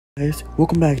Guys,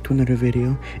 welcome back to another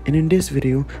video, and in this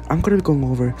video I'm going to be going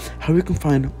over how we can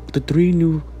find the 3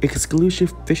 new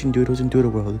exclusive fishing doodles in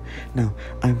Doodle World. Now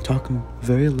I'm talking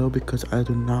very low because I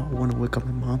do not want to wake up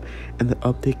my mom, and the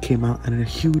update came out at a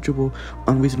huge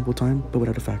unreasonable time, but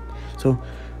without a fact. So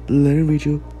let me read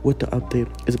you what the update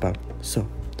is about. So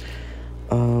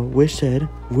Wish said,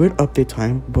 weird update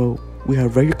time, but we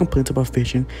have regular complaints about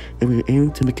fishing and we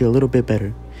aim to make it a little bit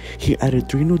better. He added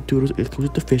 3 new doodles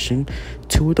exclusive to fishing.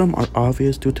 2 of them are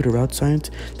obvious due to the route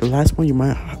signs. The last one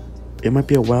it might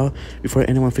be a while before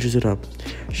anyone fishes it up.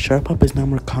 Sharp Up is now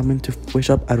more common to fish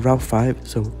up at Route 5,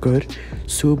 so good.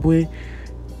 Subway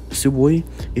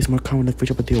is more common to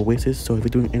fish up at the Oasis, so if you're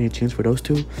doing any change for those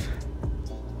 2,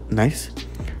 nice.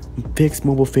 Fixed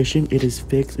mobile fishing, it is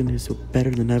fixed and is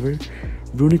better than ever.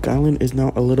 Runic Island is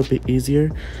now a little bit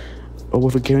easier.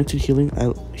 With a guaranteed healing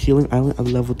island at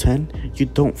level 10, you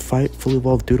don't fight fully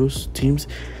evolved doodles teams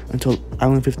until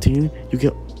island 15. You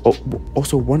get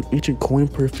also 1 ancient coin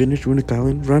per finished runic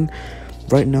island run.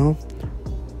 Right now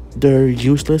they're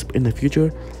useless, but in the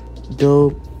future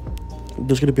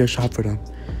there's gonna be a shop for them,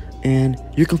 and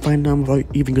you can find them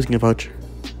without even using a voucher.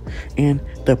 And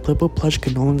the playable plush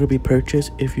can no longer be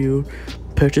purchased. If you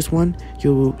purchase one,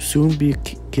 you'll soon be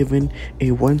given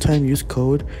a one-time use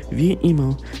code via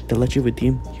email that lets you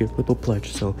redeem your playable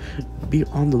pledge, so be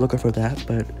on the lookout for that.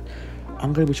 But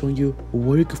I'm gonna be showing you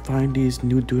where you can find these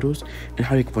new doodles and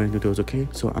how you can find new doodles. Okay,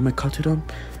 so I'm gonna cut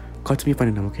to me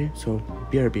finding them. Okay, so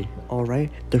BRB. All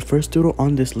right, the first doodle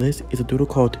on this list is a doodle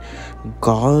called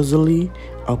Gauzelli.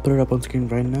 I'll put it up on screen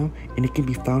right now, and it can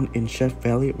be found in Chef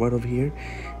Valley right over here.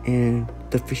 And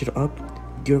to fish it up,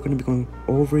 you're gonna be going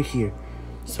over here.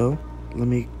 So let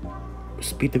me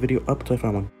speed the video up till I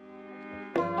find one.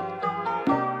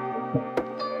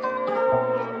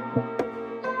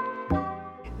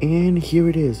 And here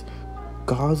it is.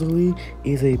 Gauzelli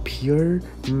is a pure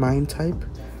mine type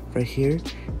right here,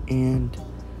 and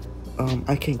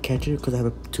I can't catch it because I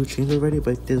have 2 chains already,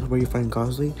 but this is where you find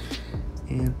Gauzelli.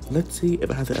 And let's see if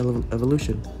it has an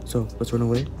evolution. So let's run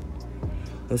away.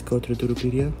 Let's go to the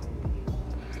Doodlepedia.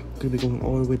 I'm gonna be going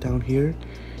all the way down here,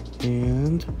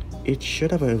 and it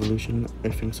should have an evolution. I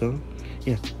think so.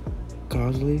 Yeah,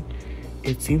 Gauzelli.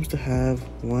 It seems to have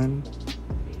one.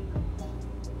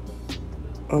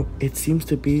 Oh, it seems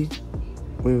to be.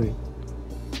 Wait.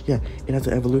 Yeah, it has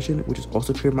an evolution, which is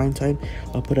also pure mine type.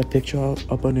 I'll put a picture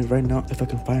up on it right now if I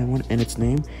can find one and its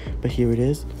name, but here it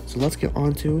is. So let's get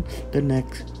on to the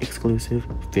next exclusive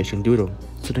fishing doodle.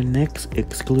 So the next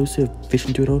exclusive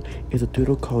fishing doodle is a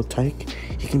doodle called Tyke.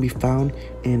 He can be found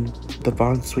in the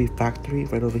Von Sweet factory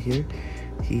right over here.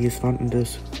 He is found in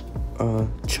this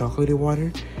chocolatey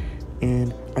water,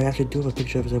 and I actually do have a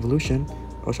picture of his evolution.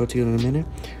 I'll show it to you in a minute,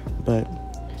 but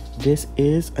this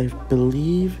is, I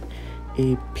believe,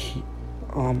 a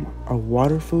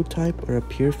water food type or a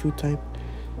pure food type.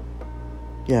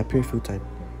 Yeah, pure food type.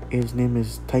 His name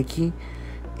is Tyke,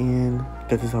 and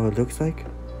this is how it looks like.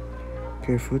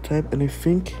 Pure food type, and I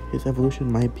think his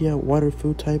evolution might be a water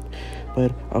food type,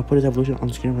 but I'll put his evolution on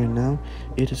the screen right now.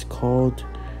 It is called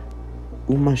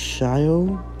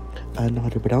Umashayo. I don't know how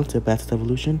to pronounce it, but that's his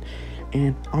evolution.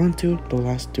 And on to the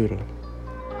last doodle.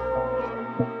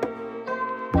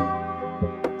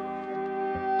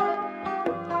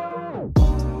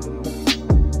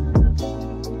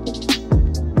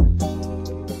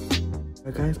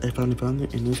 Guys, I finally found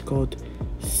it, and it's called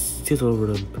Sizzle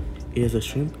Rib. It is a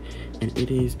shrimp, and it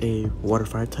is a water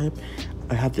fire type.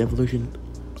 I have the evolution.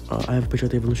 I have a picture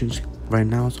of the evolution right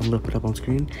now, so I'm gonna put it up on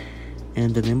screen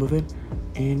and the name of it.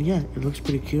 And yeah, it looks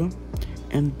pretty cute.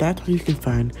 And that's how you can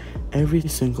find every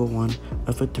single one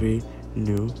of the 3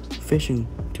 new fishing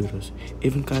doodles.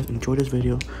 If you guys enjoyed this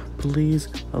video, please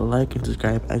like and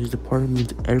subscribe, as your support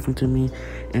means everything to me,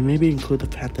 and maybe include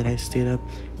the fact that I stayed up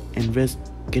and risked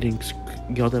getting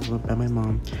yelled at by my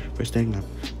mom for staying up.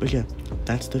 But yeah,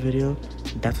 that's the video.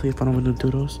 That's how you find all the new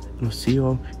doodles, and I'll see you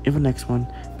all in the next one.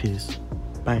 Peace.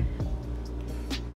 Bye.